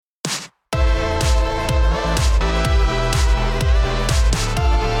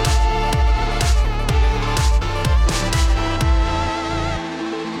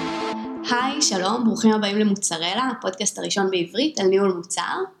שלום, ברוכים הבאים למוצרלה, הפודקאסט הראשון בעברית על ניהול מוצר,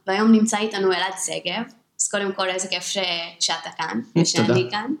 והיום נמצא איתנו אלעד סגב, אז קודם כל איזה כיף שאתה כאן, ושאני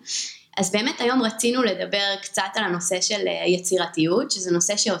כאן. אז באמת היום רצינו לדבר קצת על הנושא של יצירתיות, שזה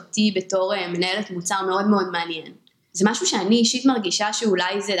נושא שאותי בתור מנהלת מוצר מאוד מאוד מעניין. זה משהו שאני אישית מרגישה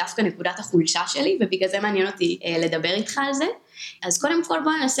שאולי זה דווקא נקודת החולשה שלי, ובגלל זה מעניין אותי לדבר איתך על זה. אז קודם כל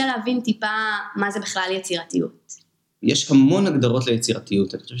בוא ננסה להבין טיפה מה זה בכלל יצירתיות. יש המון הגדרות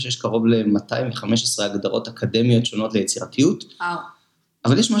ליצירתיות, אני חושב שיש קרוב ל-215 הגדרות אקדמיות שונות ליצירתיות,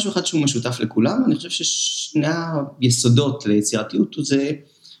 אבל יש משהו אחד שהוא משותף לכולם, אני חושב ששני היסודות ליצירתיות זה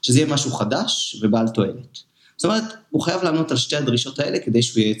שזה יהיה משהו חדש ובעל תועלת. זאת אומרת, הוא חייב לענות על שתי הדרישות האלה כדי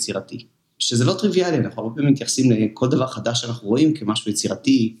שהוא יהיה יצירתי. שזה לא טריוויאלי, אנחנו הרבה פעמים מתייחסים לכל דבר חדש שאנחנו רואים כמשהו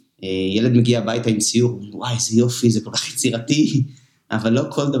יצירתי, ילד מגיע הביתה עם ציור, וואי, איזה יופי, זה כל כך יצירתי, אבל לא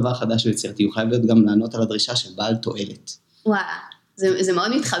כל דבר חדש ויצירתי, הוא חייב להיות גם לענות על הדרישה של בעל תועלת. וואו, זה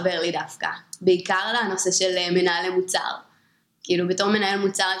מאוד מתחבר לי דווקא, בעיקר לנושא של מנהל מוצר. כאילו בתור מנהל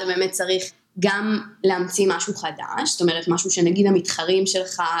מוצר אתה באמת צריך גם להמציא משהו חדש, זאת אומרת משהו שנגיד המתחרים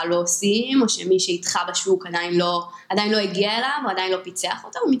שלך לא עושים, או שמי שאיתך בשוק עדיין לא הגיע אליו, או עדיין לא פיצח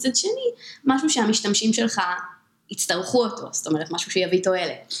אותו, ומצד שני, משהו שהמשתמשים שלך יצטרכו אותו, זאת אומרת משהו שיביא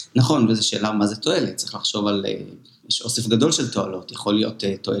תועלת. נכון, וזו שאלה מה זה תועלת, צריך לחשוב על, יש אוסף גדול של תועלות, יכול להיות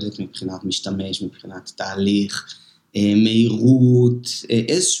תועלת מבחינת משתמש, מבחינת תהליך, מהירות,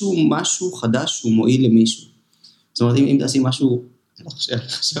 איזשהו משהו חדש שהוא מועיל למישהו. זאת אומרת, אם תעשי משהו, אני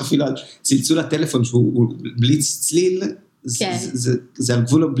חושב אפילו על צלצול הטלפון שהוא בלי צליל, זה על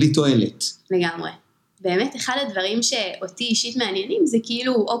גבול בלי תועלת. לגמרי. באמת אחד הדברים שאותי אישית מעניינים זה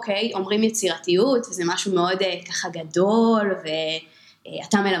כאילו, אוקיי, אומרים יצירתיות, וזה משהו מאוד ככה גדול,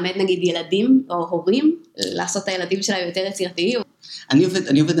 ואתה מלמד נגיד ילדים או הורים, לעשות את הילדים שלהם יותר יצירתיים.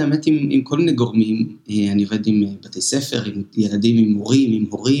 אני עובד באמת עם כל מיני גורמים, אני עובד עם בתי ספר, עם ילדים, עם מורים, עם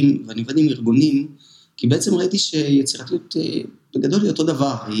הורים, ואני עובד עם ארגונים, כי בעצם ראיתי שיצירתיות בגדול היא אותו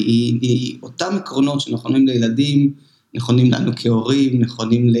דבר, היא אותם עקרונות שנכונים לילדים, נכונים לנו כהורים,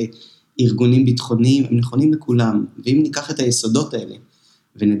 נכונים לארגונים ביטחוניים, הם נכונים לכולם, ואם ניקח את היסודות האלה,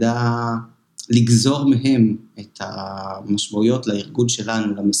 ונדע לגזור מהם את המשמעויות לארגון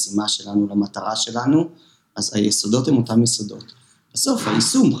שלנו, למשימה שלנו, למטרה שלנו, אז היסודות הם אותם יסודות. בסוף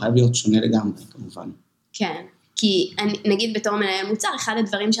היישום חייב להיות שונה לגמרי, כמובן. כן. כי נגיד בתור מנהל מוצר, אחד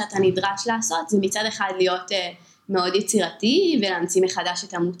הדברים שאתה נדרש לעשות, זה מצד אחד להיות מאוד יצירתי, ולהמציא מחדש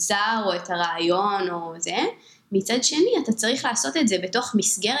את המוצר, או את הרעיון, או זה. מצד שני, אתה צריך לעשות את זה בתוך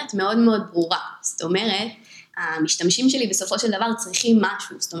מסגרת מאוד מאוד ברורה. זאת אומרת, המשתמשים שלי בסופו של דבר צריכים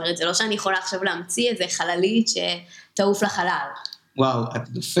משהו. זאת אומרת, זה לא שאני יכולה עכשיו להמציא איזה חללית שתעוף לחלל. וואו,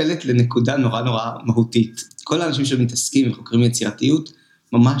 את נופלת לנקודה נורא נורא מהותית. כל האנשים שמתעסקים וחוקרים יצירתיות,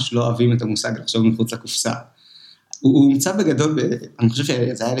 ממש לא אוהבים את המושג לחשוב מחוץ לקופסה. הוא הומצא בגדול, אני חושב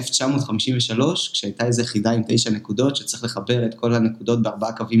שזה היה 1953, כשהייתה איזו חידה עם 9 נקודות, שצריך לחבר את כל הנקודות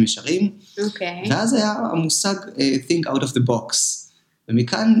ב4 קווים ישרים, ואז היה המושג think out of the box,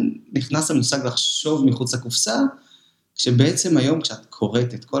 ומכאן נכנס המושג לחשוב מחוץ לקופסה, כשבעצם היום כשאת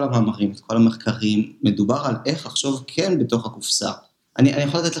קוראת את כל המאמרים, את כל המחקרים, מדובר על איך לחשוב כן בתוך הקופסה. אני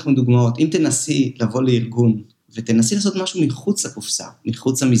יכול לתת לכם דוגמאות, אם תנסי לבוא לארגון, ותנסי לעשות משהו מחוץ לקופסה,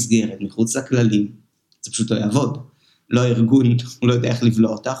 מחוץ למסגרת, מחוץ לכללים, זה פשוט לא יעבוד. לא הארגון, הוא לא יודע איך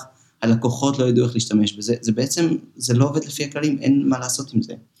לבלוע אותך, הלקוחות לא ידעו איך להשתמש בזה, זה בעצם, זה לא עובד לפי הכללים, אין מה לעשות עם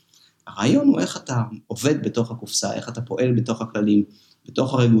זה. הרעיון הוא איך אתה עובד בתוך הקופסה, איך אתה פועל בתוך הכללים,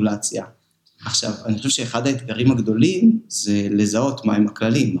 בתוך הרגולציה. עכשיו, אני חושב שאחד האתגרים הגדולים, זה לזהות מהם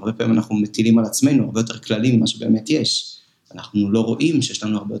הכללים. הרבה פעמים אנחנו מטילים על עצמנו הרבה יותר כללים ממה שבאמת יש. אנחנו לא רואים שיש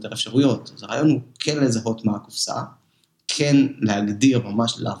לנו הרבה יותר אפשרויות. אז הרעיון הוא כן לזהות מה הקופסה, כן להגדיר,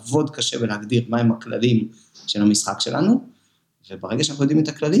 ממש לעבוד קשה ולהגדיר מהם הכללים של המשחק שלנו, וברגע שאנחנו יודעים את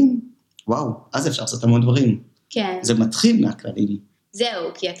הכללים, וואו, אז אפשר לעשות המון דברים. כן. זה מתחיל מהכללים. זהו,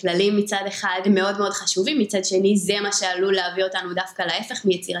 כי הכללים מצד אחד הם מאוד מאוד חשובים, מצד שני זה מה שעלול להביא אותנו דווקא להפך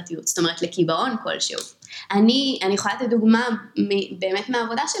מיצירתיות, זאת אומרת לקיבעון כלשהו. אני יכולה לתת דוגמה באמת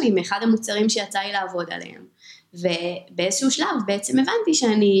מהעבודה שלי, מאחד המוצרים שיצא לי לעבוד עליהם, ובאיזשהו שלב בעצם הבנתי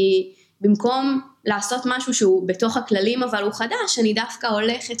שאני במקום לעשות משהו שהוא בתוך הכללים אבל הוא חדש, אני דווקא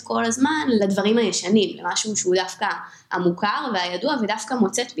הולכת כל הזמן לדברים הישנים, למשהו שהוא דווקא המוכר והידוע, ודווקא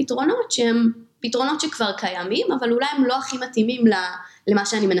מוצאת פתרונות שהם פתרונות שכבר קיימים, אבל אולי הם לא הכי מתאימים למה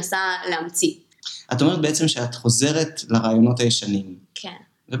שאני מנסה להמציא. את אומרת בעצם שאת חוזרת לרעיונות הישנים. כן.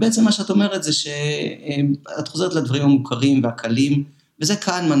 ובעצם מה שאת אומרת זה שאת חוזרת לדברים המוכרים והקלים, וזה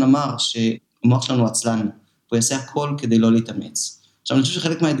כאן אמר שהמוח שלנו עצלן, הוא יעשה הכל כדי לא להתאמץ. עכשיו אני חושב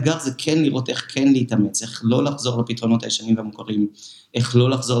שחלק מהאתגר זה כן לראות איך כן להתאמץ, איך לא לחזור לפתרונות הישנים והמוכרים, איך לא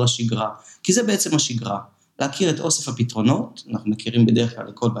לחזור לשגרה, כי זה בעצם השגרה. להכיר את אוסף הפתרונות, אנחנו מכירים בדרך כלל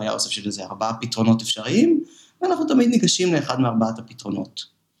לכל בעיה אוסף של איזה 4 פתרונות אפשריים, ואנחנו תמיד ניגשים לאחד מ4 הפתרונות.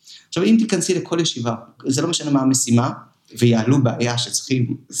 עכשיו, אם תיכנסי לכל ישיבה, זה לא משנה מה המשימה, ויעלו בעיה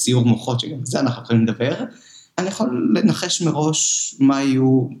שצריכים סיור מוחות, שגם זה אנחנו יכולים לדבר, אני יכול לנחש מראש מה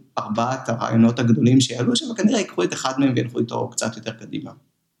יהיו 4 הרעיונות הגדולים שיעלו, וכנראה יקחו את אחד מהם וילכו איתו קצת יותר קדימה.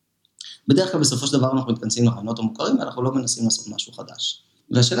 בדרך כלל בסופו של דבר אנחנו מתכנסים לרעיונות המוכרים, ואנחנו לא מנסים לעשות משהו חדש.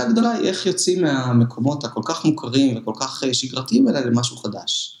 והשאלה הגדולה היא איך יוצאים מהמקומות הכל כך מוכרים וכל כך שגרתיים, אלא למשהו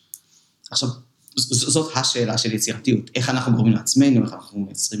חדש. עכשיו, זאת השאלה של יצירתיות, איך אנחנו גורמים לעצמנו, איך אנחנו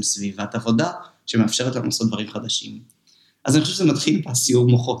מייצרים סביבת עבודה, שמאפשרת לנו לעשות דברים חדשים. אז אני חושב שזה מתחיל בסיור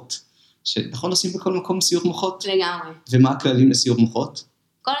מוחות, שנכון עושים בכל מקום סיור מוחות? לגמרי. ומה הכללים לסיור מוחות?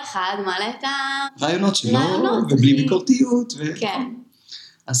 כל אחד מעלה את הרעיונות שלו, ובלי ביקורתיות. כן.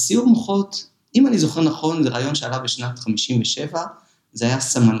 אז סיור מוחות, אם אני זוכר נכון, זה רעיון שעלה בשנת 57, זה היה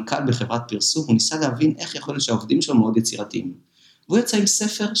סמנכ"ל בחברת פרסום, הוא ניסה להבין איך יכול להיות שהעובדים שלו מאוד יצירתיים. והוא יצא עם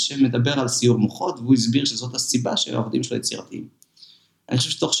ספר שמדבר על סיור מוחות, והוא הסביר שזאת הסיבה שהעובדים שלו יצירתיים. אני חושב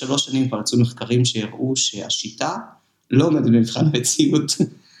שתוך 3 שנים כבר יצאו מחקרים שהראו שהשיטה לא עומדת במבחן המציאות,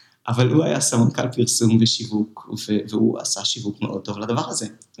 אבל הוא היה סמנכ"ל פרסום ושיווק, והוא עשה שיווק מאוד טוב לדבר הזה,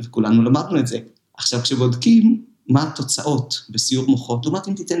 וכולנו למדנו את זה. עכשיו, כשבודקים מה התוצאות בסיור מוחות, לעומת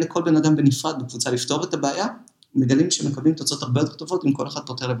אם תיתן לכל בן אדם בנפרד בקבוצה לפתור את הבעיה, מגלים שמקבלים תוצאות הרבה יותר טובות, אם כל אחד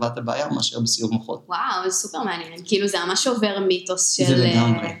פותר לבד את הבעיה, מאשר בסיור מוחות. וואו, זה סופר מעניין, כאילו זה ממש עובר מיתוס של... זה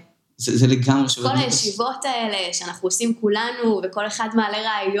לגמרי. זה לגמרי כל הישיבות האלה שאנחנו עושים כולנו, וכל אחד מעלה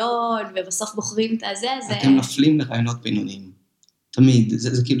רעיון, ובסוף בוחרים את הזה, זה... אתם נפלים לרעיונות בינוניים. תמיד,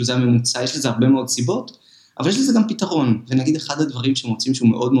 זה כאילו, זה הממוצע, יש לזה הרבה מאוד סיבות, אבל יש לזה גם פתרון, ונגיד אחד הדברים שמוצאים שהוא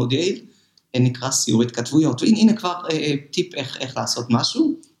מאוד מאוד יעיל, נקרא סיור התכתבויות, והנה כבר טיפ איך לעשות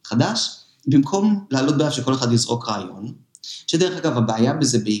משהו חדש, במקום לעלות בעיה שכל אחד יזרוק רעיון, שדרך אגב הבעיה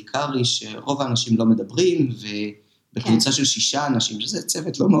בזה בעיקר היא שרוב האנשים לא מדברים, ובקבוצה של 6 אנשים, שזה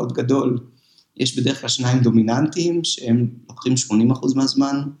צוות לא מאוד גדול, יש בדרך כלל 2 דומיננטיים, שהם לוקחים 80%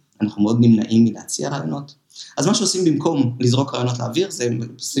 מהזמן, אנחנו מאוד נמנעים מלהציע רעיונות, אז מה שעושים במקום לזרוק רעיונות לאוויר, זה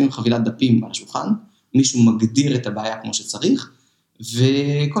שים חבילת דפים על השולחן, מישהו מגדיר את הבעיה כמו שצריך,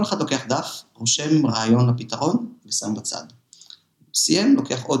 וכל אחד לוקח דף, רושם רעיון לפתרון, ושם בצד. סיים,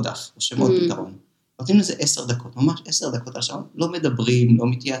 לוקח עוד דף, רושם עוד פתרון. נותנים לזה 10 דקות, ממש 10 דקות עכשיו, לא מדברים, לא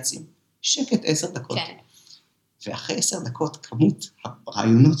מתייעצים, שקט 10 דקות. כן. ואחרי 10 דקות, כמות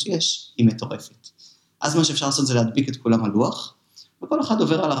הרעיונות שיש, היא מטורפת. אז מה שאפשר לעשות זה להדביק את כולם על לוח, וכל אחד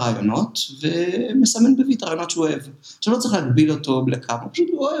עובר על הרעיונות, ומסמן בוי את הרעיונות שהוא אוהב. עכשיו לא צריך להגביל אותו לכמה, פשוט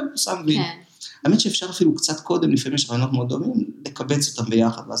הוא אוהב, הוא שם וי. כן. האמת שאפשר אפילו קצת קודם, לפעמים יש רעיונות מאוד דומים, לקבץ אותם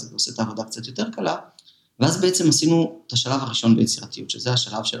ביחד, ואז זה עושה את העבודה קצת יותר קלה, ואז בעצם עשינו את השלב הראשון ביצירתיות, שזה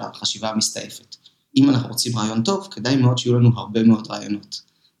השלב של החשיבה המסתעפת. אם אנחנו רוצים רעיון טוב, כדאי מאוד שיהיו לנו הרבה מאוד רעיונות.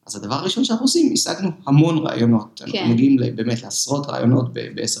 אז הדבר הראשון שאנחנו עושים, השגנו המון רעיונות. אנחנו מגיעים באמת לעשרות רעיונות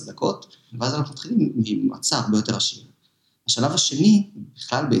ב10 דקות, ואז אנחנו מתחילים ממצע הרבה יותר עשיר. השלב השני,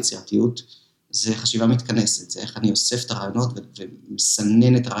 בכלל ביצירתיות, זה חשיבה מתכנסת, זה איך אני אוסף את הרעיונות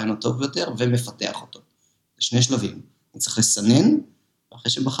ומסנן את הרעיונות טוב יותר ומפתח אותו. זה 2 שלבים. אני צריך לסנן,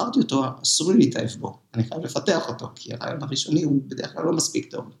 ואחרי שבחרתי אותו, אסור לי להתאהב בו. אני חייב לפתח אותו, כי הרעיון הראשוני הוא בדרך כלל לא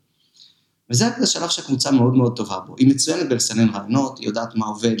מספיק טוב. וזה השלב שהקבוצה מאוד מאוד טובה בו. היא מצוינת בלסנן רעיונות, היא יודעת מה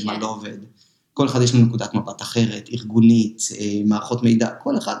עובד, מה לא עובד. כל אחד יש לו נקודת מבט אחרת, ארגונית, מערכות מידע,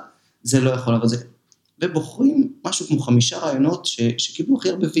 כל אחד זה לא יכול לעבוד. ובוחרים משהו כמו 5 רעיונות שקיבלו הכי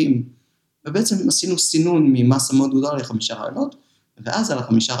הרבה ויים. ובעצם עשינו סינון ממסה מאוד גדולה ל5 רעיונות, ואז על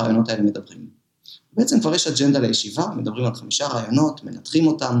 5 רעיונות האלה מדברים. בעצם כבר יש אג'נדה לישיבה, מדברים על 5 רעיונות, מנתחים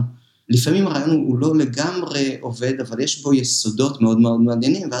אותם, לפעמים הרעיון הוא לא לגמרי עובד, אבל יש בו יסודות מאוד מאוד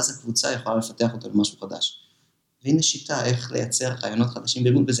מעניינים, ואז הקבוצה יכולה לפתח אותו למשהו חדש. והנה שיטה איך לייצר רעיונות חדשים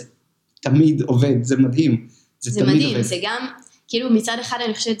בארגון, וזה תמיד עובד, זה מדהים. זה מדהים, זה גם, כאילו מצד אחד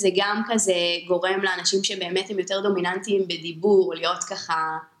אני חושבת זה גם כזה גורם לאנשים שבאמת הם יותר דומיננטיים בדיבור, להיות ככה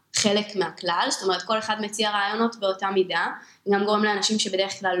חלק מהכלל, זאת אומרת כל אחד מציע רעיונות באותה מידה, וגם גורם לאנשים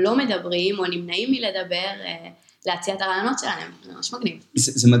שבדרך כלל לא מדברים או נמנעים מלדבר, להציע את הרעיונות שלהם, זה ממש מגניב.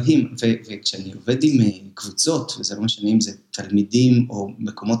 זה מדהים, וכשאני עובד עם קבוצות, וזה לא משנה אם זה תלמידים או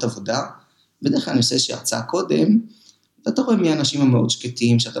מקומות עבודה, בדרך כלל אני עושה שהרצאה קודם, ואתה רואה מי האנשים המאוד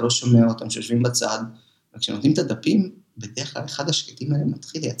שקטים, שאתה לא שומע אותם, שיושבים בצד, וכשנותנים את הדפים, בדרך כלל אחד השקטים האלה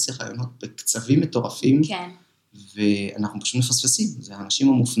מתחיל לייצר רעיונות בקצבים מטורפים, כן. ואנחנו פשוט מפספסים, זה האנשים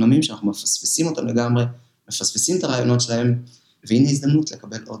המופנמים שאנחנו מפספסים אותם לגמרי, מפספסים את הרעיונות שלהם, והנה הזדמנות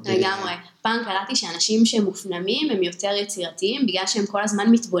לקבל עוד... לגמרי. פעם קראתי שאנשים שהם מופנמים הם יותר יצירתיים, בגלל שהם כל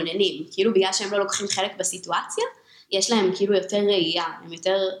הזמן מתבוננים, כאילו בגלל שהם לא לוקחים חלק בסיטואציה, יש להם כאילו יותר ראייה, הם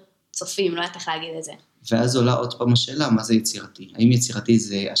יותר צופים, לא יודעת איך להגיד את זה. ואז עולה עוד פעם השאלה, מה זה יצירתי? האם יצירתי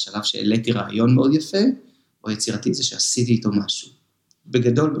זה השלב שהעליתי רעיון מאוד יפה, או יצירתי זה שעשיתי איתו משהו.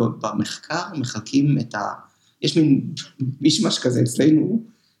 בגדול, במחקר מחלקים יש מין משמש כזה אצלנו,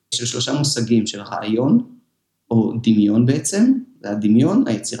 של 3 מושגים של רעיון, או דמיון בעצם, והדמיון,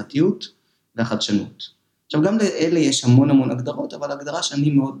 היצירתיות והחדשנות. עכשיו גם לאלה יש המון הגדרות, אבל ההגדרה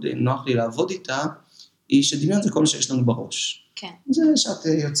שאני מאוד נוח לי לעבוד איתה, היא שדמיון זה כל מה שיש לנו בראש. כן. זה שאת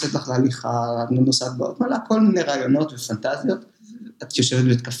יוצאת לך להליכה, נוסעת באות, כל מיני רעיונות ופנטזיות, את יושבת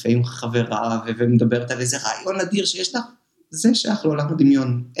בית קפה עם חברה, ומדברת על איזה רעיון אדיר שיש לך, זה שייך לעולם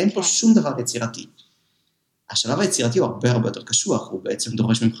הדמיון, אין פה שום דבר יצירתי. השלב היצירתי הוא הרבה יותר קשוח, הוא בעצם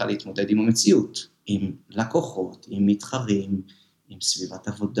דורש ממך להתמודד עם המציאות, עם לקוחות, עם מתחרים, עם סביבת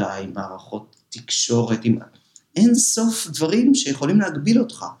עבודה, עם מערכות תקשורת, עם אין סוף דברים שיכולים להגביל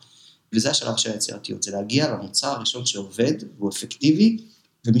אותך. וזה השלב של היצירתיות, זה להגיע למוצר הראשון שעובד, והוא אפקטיבי,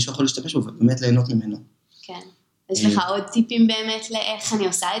 ומישהו יכול להשתמש בו ובאמת ליהנות ממנו. כן. יש לך עוד טיפים באמת לאיך אני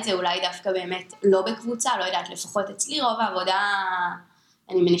עושה את זה, אולי דווקא באמת לא בקבוצה, לא יודעת, לפחות אצלי רוב העבודה,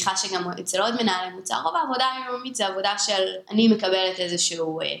 אני מניחה שגם אצל עוד מנהלי מוצר, רוב העבודה היומית זה עבודה של, אני מקבלת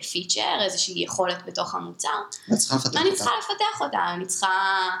איזשהו פיצ'ר, איזושהי יכולת בתוך המוצר, ואני צריכה לפתח אותה, אני צריכה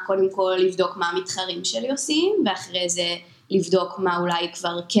קודם כל לבדוק מה המתחרים שלי עושים, ואחרי זה לבדוק מה אולי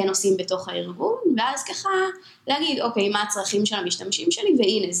כבר כן עושים בתוך הארגון, ואז ככה להגיד, אוקיי, מה הצרכים של המשתמשים שלי,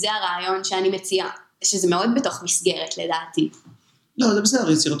 והנה, זה הרעיון שאני מציעה, שזה מאוד בתוך מסגרת לדעתי. לא, זה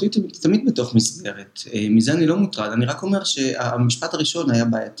בסדר, יצירתיות היא תמיד בתוך מסגרת, מזה אני לא מוטרד, אני רק אומר שהמשפט הראשון היה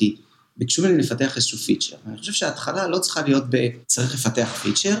בעייתי, ביקשו ממני לפתח איזשהו פיצ'ר, אני חושב שההתחלה לא צריכה להיות צריך לפתח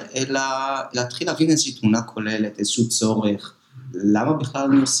פיצ'ר, אלא להתחיל להבין איזושהי תמונה כוללת, איזשהו צורך, למה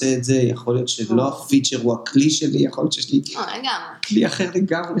בכלל אני עושה את זה, יכול להיות שלא הפיצ'ר הוא הכלי שלי, יכול להיות שיש לי כלי אחר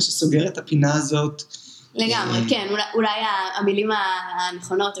לגמרי שסוגר את הפינה הזאת. לגמרי, כן, אולי המילים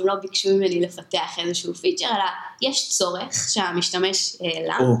הנכונות הם לא ביקשו ממני לפתח איזשהו פיצ'ר, אלא יש צורך שהמשתמש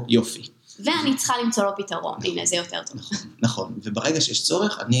לה. או יופי. ואני צריכה למצוא לו פתרון, הנה זה יותר טוב. נכון, וברגע שיש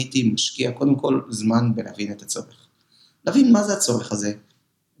צורך, אני הייתי משקיע קודם כל זמן בלהבין את הצורך. להבין מה זה הצורך הזה,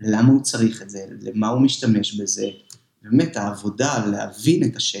 למה הוא צריך את זה, למה הוא משתמש בזה, באמת העבודה להבין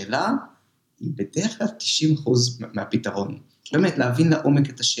את השאלה, היא בדרך כלל 90% מהפתרון. באמת להבין לעומק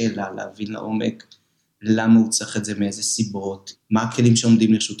את השאלה, להבין לעומק למה הוא צריך את זה, מאיזה סיבות, מה הכלים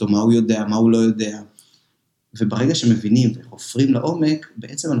שעומדים לרשותו, מה הוא יודע, מה הוא לא יודע. וברגע שמבינים וחופרים לעומק,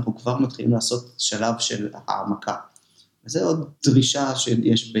 בעצם אנחנו כבר מתחילים לעשות שלב של העמקה. וזה עוד דרישה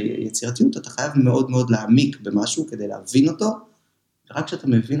שיש ביצירתיות, אתה חייב מאוד מאוד להעמיק במשהו כדי להבין אותו, ורק כשאתה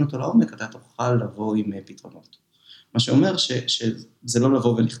מבין אותו לעומק, אתה תוכל לבוא עם פתרונות. מה שאומר שזה לא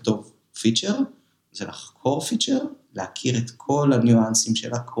לבוא ולכתוב פיצ'ר, זה לחקור פיצ'ר, להכיר את כל הניואנסים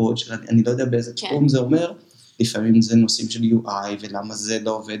של הקוד, אני לא יודע באיזה תחום זה אומר, לפעמים זה נושאים של UI, ולמה זה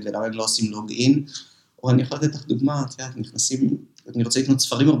לא עובד, ולמה הם לא עושים לוגין, או אני יכול לתת לך דוגמה, אני רוצה לקנות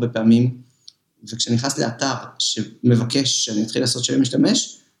ספרים הרבה פעמים, וכשנכנס לאתר שמבקש שאני אתחיל לעשות שם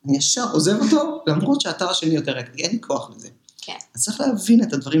משתמש, אני ישר עוזב אותו, למרות שהאתר השני יותר יקר, אין לי כוח לזה. אז צריך להבין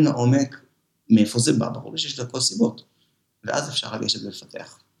את הדברים לעומק, מאיפה זה בא, ברור לי שיש לכל סיבות, ואז אפשר לגשת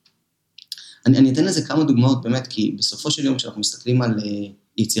ולפתח. אני אתן לזה כמה דוגמאות באמת, כי בסופו של יום כשאנחנו מסתכלים על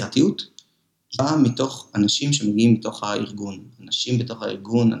יצירתיות, בא מתוך אנשים שמגיעים מתוך הארגון, אנשים בתוך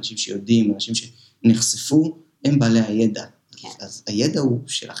הארגון, אנשים שיודעים, אנשים שנחשפו, הם בעלי הידע. אז הידע הוא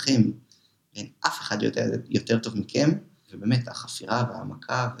שלכם, ואין אף אחד יותר טוב מכם, ובאמת החפירה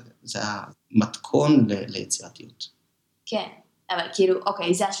והעמקה, זה המתכון ליצירתיות. כן, אבל כאילו,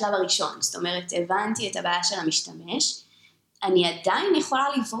 אוקיי, זה השלב הראשון, זאת אומרת, הבנתי את הבעיה של המשתמש, אני עדיין יכולה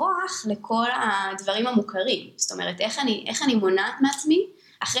לברוח לכל הדברים המוכרים, זאת אומרת, איך אני מונעת מעצמי,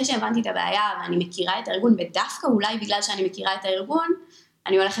 אחרי שהבנתי את הבעיה ואני מכירה את הארגון, ודווקא אולי בגלל שאני מכירה את הארגון,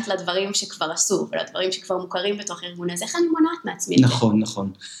 אני הולכת לדברים שכבר עשו, ולדברים שכבר מוכרים בתוך הארגון, אז איך אני מונעת מעצמי?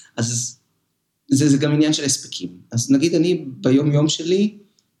 נכון. אז זה גם עניין של הספקים. אז נגיד אני ביום יום שלי,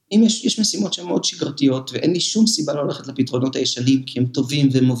 אם יש משימות שהן מאוד שגרתיות, ואין לי שום סיבה לא ללכת לפתרונות הישנים, כי הם טובים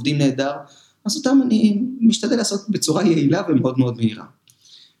והם עובדים נהדר, אז אותם אני משתדל לעשות בצורה יעילה ומאוד מאוד מהירה.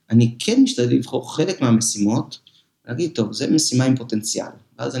 אני כן משתדל לבחור חלק מהמשימות, להגיד, טוב, זה משימה עם פוטנציאל.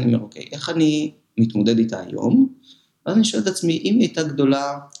 ואז אני אומר, אוקיי, איך אני מתמודד איתה היום? ואז אני שואל את עצמי, אם היא הייתה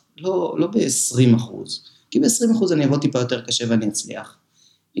גדולה, לא ב-20%, כי ב-20% אני אעבוד טיפה יותר קשה ואני אצליח.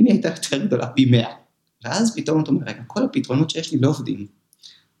 אם היא הייתה יותר גדולה פי 100. ואז פתאום אתה אומר, רגע, כל הפתרונות שיש לי לא עובדים.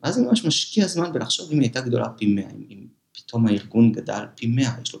 ואז אני ממש משקיע זמן בלחשוב אם היא הייתה גדולה פי 100, אם פתאום הארגון גדל פי 100,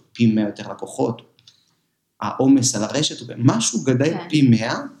 יש לו פי 100 יותר לקוחות, העומס על הרשת, משהו גדל פי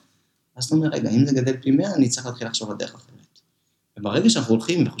 100, אז אתה אומר, רגע, אם זה גדל פי 100, אני צריך להתחיל לחשוב על דרך אחרת. וברגע שאנחנו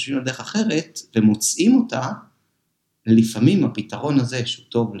הולכים וחושבים על דרך אחרת, ומוצאים אותה, לפעמים הפתרון הזה, שהוא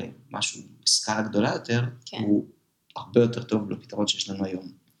טוב למשהו בסקאלה גדולה יותר, הוא הרבה יותר טוב לפתרון שיש לנו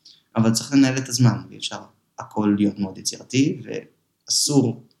היום. אבל צריך לנהל את הזמן, ואפשר הכל להיות מאוד יצירתי,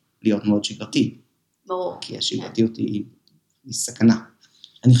 ואסור להיות מאוד שגרתי. ברור. כי השגרתיות היא סכנה.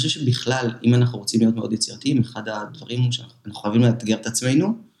 אני חושב שבכלל, אם אנחנו רוצים להיות מאוד יצירתיים, אחד הדברים הוא שאנחנו חייבים לאתגר את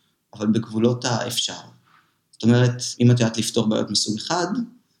עצמנו, אבל בגבולות האפשר. זאת אומרת, אם את יודעת לפתור בעיות מסוג אחד,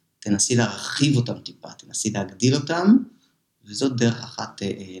 תנסי להרחיב אותם טיפה, תנסי להגדיל אותם, וזאת דרך אחת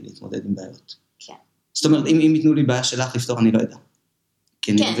להתמודד עם בעיות. כן. זאת אומרת, אם ייתנו לי בעיה שלך לפתור, אני לא יודע.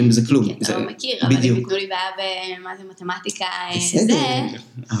 כי אני מבין בזה כלום. כן, אתה לא מכיר, אבל אם ייתנו לי בעיה במה זה מתמטיקה,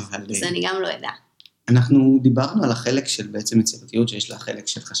 אז אני גם לא יודע. אנחנו דיברנו על החלק של בעצם יצירתיות, שיש לה חלק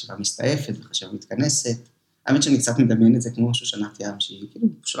של חשיבה מסתעפת וחשיבה מתכנסת. האמת שאני קצת מדמיין את זה כמו שושנת ים, שהיא כאילו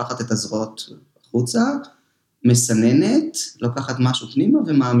שולחת את הזרועות החוצה, מסננת, לוקחת משהו פנימה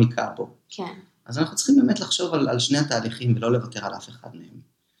ומעמיקה בו. כן. אז אנחנו צריכים באמת לחשוב על שני התהליכים ולא לוותר על אף אחד מהם.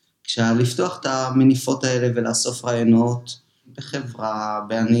 כשלפתוח את המניפות האלה ולאסוף רעיונות בחברה,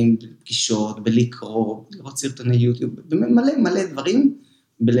 בפגישות, בלקרוא, לראות סרטוני יוטיוב, מלא דברים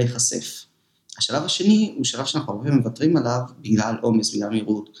בלהיחשף. השלב השני הוא שלב שאנחנו הרבה מוותרים עליו בגלל עומס, בגלל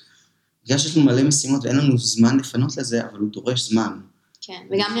מהירות. בגלל שיש לנו מלא משימות ואין לנו זמן לפנות לזה, אבל הוא דורש זמן. כן,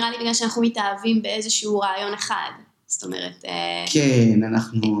 וגם נראה לי בגלל שאנחנו מתאהבים באיזשהו רעיון אחד. זאת אומרת, כן,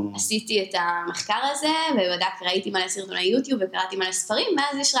 אנחנו... עשיתי את המחקר הזה, ראיתי מלא סרטוני יוטיוב וקראתי מלא ספרים,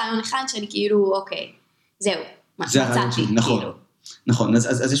 ואז יש רעיון אחד שאני כאילו, אוקיי, זהו, מצאתי. נכון,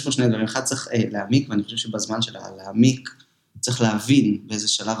 אז יש פה שני דברים. אחד צריך להעמיק, ואני חושב שבזמן של להעמיק, צריך להבין באיזה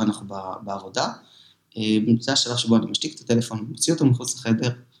שלב אנחנו בעבודה. זה השלב שבו אני משתיק את הטלפון, מוציא אותו מחוץ לחדר,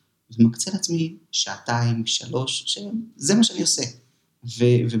 ומקצה לעצמי 2, 3, זה מה שאני עושה.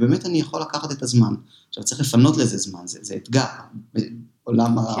 ובאמת אני יכול לקחת את הזמן. עכשיו צריך לפנות לזה זמן, זה אתגר,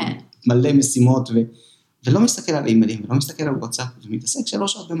 בעולם מלא משימות, ולא מסתכל על אימיילים, ולא מסתכל על וואטסאפ, ומתעסק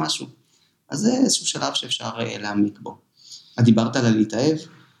 3 שעות במשהו. אז זה איזשהו שלב שאפשר להעמיק בו. את דיברת על להתאהב,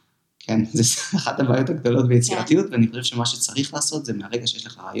 כן, זה אחת הבעיות הגדולות ביצירתיות, ואני חושב שמה שצריך לעשות זה מהרגע שיש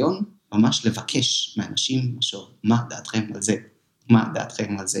לך רעיון, ממש לבקש מאנשים משהו, מה דעתכם על זה? מה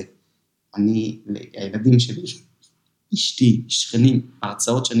דעתכם על זה? הילדים שלי, אשתי, שכנים,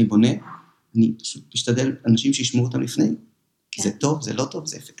 ההרצאות שאני בונה, אני פשוט משתדל אנשים שישמעו אותם לפני. זה טוב, זה לא טוב,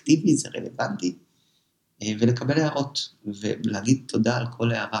 זה אפקטיבי, זה רלוונטי, ולקבל הערות, ולהגיד תודה על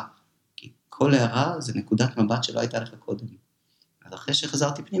כל הערה, כי כל הערה זה נקודת מבט שלא הייתה לך קודם. אז אחרי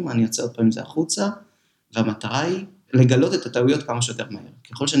שחזרתי פנימה, אני יוצא עוד פעם זה החוצה, והמטרה היא לגלות את הטעויות כמה שיותר מהר.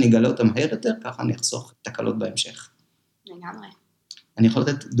 ככל שאני אגלה אותם מהר יותר, ככה אני אחסוך תקלות בהמשך. לגמרי. אני יכול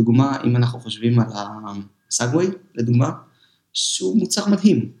לתת דוגמה, אם אנחנו חושבים על הסגווי, לדוגמה, שהוא מוצר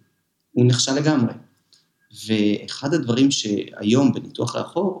מדהים, הוא נכשל לגמרי. ואחד הדברים שהיום בניתוח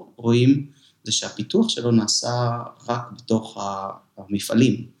לאחור רואים, זה שהפיתוח שלו נעשה רק בתוך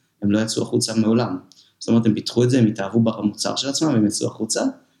המפעלים, הם לא יצאו החוצה מעולם. זאת אומרת, הם פיתחו את זה, הם התאהבו במוצר של עצמם, הם יצאו החוצה,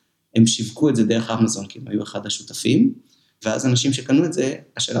 הם שיווקו את זה דרך אמזון, כי הם היו אחד השותפים, ואז אנשים שקנו את זה,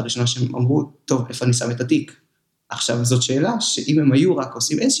 השאלה הראשונה שהם אמרו, טוב, איפה אני שם את התיק? עכשיו זאת שאלה, שאם הם היו רק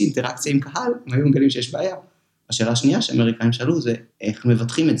עושים איזושהי אינטראקציה עם קהל, הם היו מגלים שיש בעיה. השאלה השנייה שאמריקאים שאלו זה, איך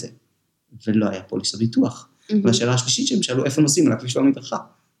מבטחים את זה? ולא היה פוליסת ביטוח. והשאלה השלישית שהם שאלו, איפה נוסעים על הכביש והמדרכה?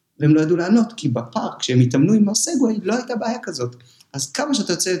 והם לא ידעו לענות, כי בפארק, כשהם התאמנו עם הסגווי, לא הייתה בעיה כזאת. אז כמה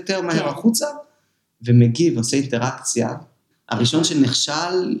שאתה יוצא יותר מהר החוצה, ומגיב, עושה אינטראקציה, הראשון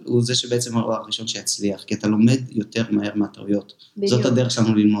שנכשל, הוא זה שבעצם הראשון שיצליח, כי אתה לומד יותר מהר מהטעויות. זאת הדרך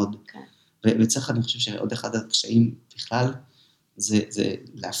שלנו ללמוד. וצריך, אני חושב שעוד אחד הקשיים בכלל, זה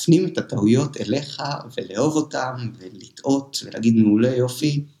להפנים את הטעויות אליך, ולאהוב אותם, ולטעות, ולהגיד מעולה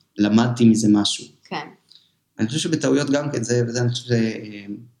יופי, למדתי מזה משהו. כן. אני חושב שבטעויות גם כן, וזה אני חושב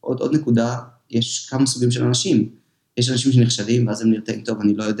שעוד נקודה, יש כמה סוגים של אנשים. יש אנשים שנכשלים, ואז הם נרתעים, טוב,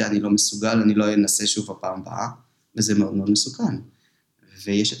 אני לא יודע, אני לא מסוגל, אני לא אנסה שוב הפעם הבאה, וזה מאוד מאוד מסוכן.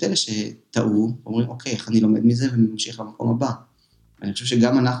 ויש את אלה שטעו, אומרים, אוקיי, איך אני לומד מזה, וממשיך למקום הבא. ואני חושב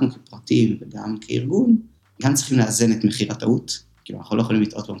שגם אנחנו כפרטים, וגם כארגון, גם צריכים לאזן את מחיר הטעות, כאילו אנחנו לא יכולים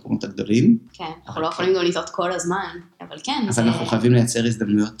לטעות במקומות הגדולים. כן, אנחנו לא יכולים גם לטעות כל הזמן, אבל כן. אז אנחנו חייבים לייצר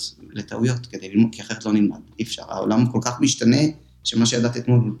הזדמנויות לטעויות, כדי ללמוד, כי אחרת לא נלמד, אי אפשר. העולם כל כך משתנה, שמה שידעת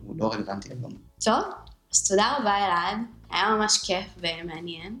אתמול הוא לא רלוונטי היום. טוב, אז תודה רבה אלעד, היה ממש כיף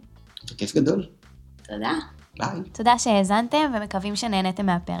ומעניין. וכיף גדול. תודה. ביי. תודה שהאזנתם ומקווים שנהנתם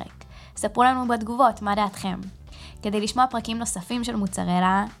מהפרק. ספרו לנו בתגובות מה דעתכם. כדי לשמוע פרקים נוספים של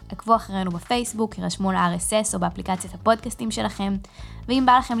מוצרלה, עקבו אחרינו בפייסבוק, ירשמו ל-RSS או באפליקציית הפודקאסטים שלכם, ואם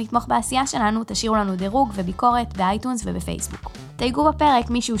בא לכם לתמוך בעשייה שלנו, תשאירו לנו דירוג וביקורת באייטונס ובפייסבוק. תייגו בפרק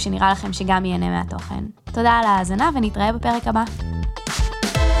מישהו שנראה לכם שגם ייהנה מהתוכן. תודה על ההאזנה ונתראה בפרק הבא.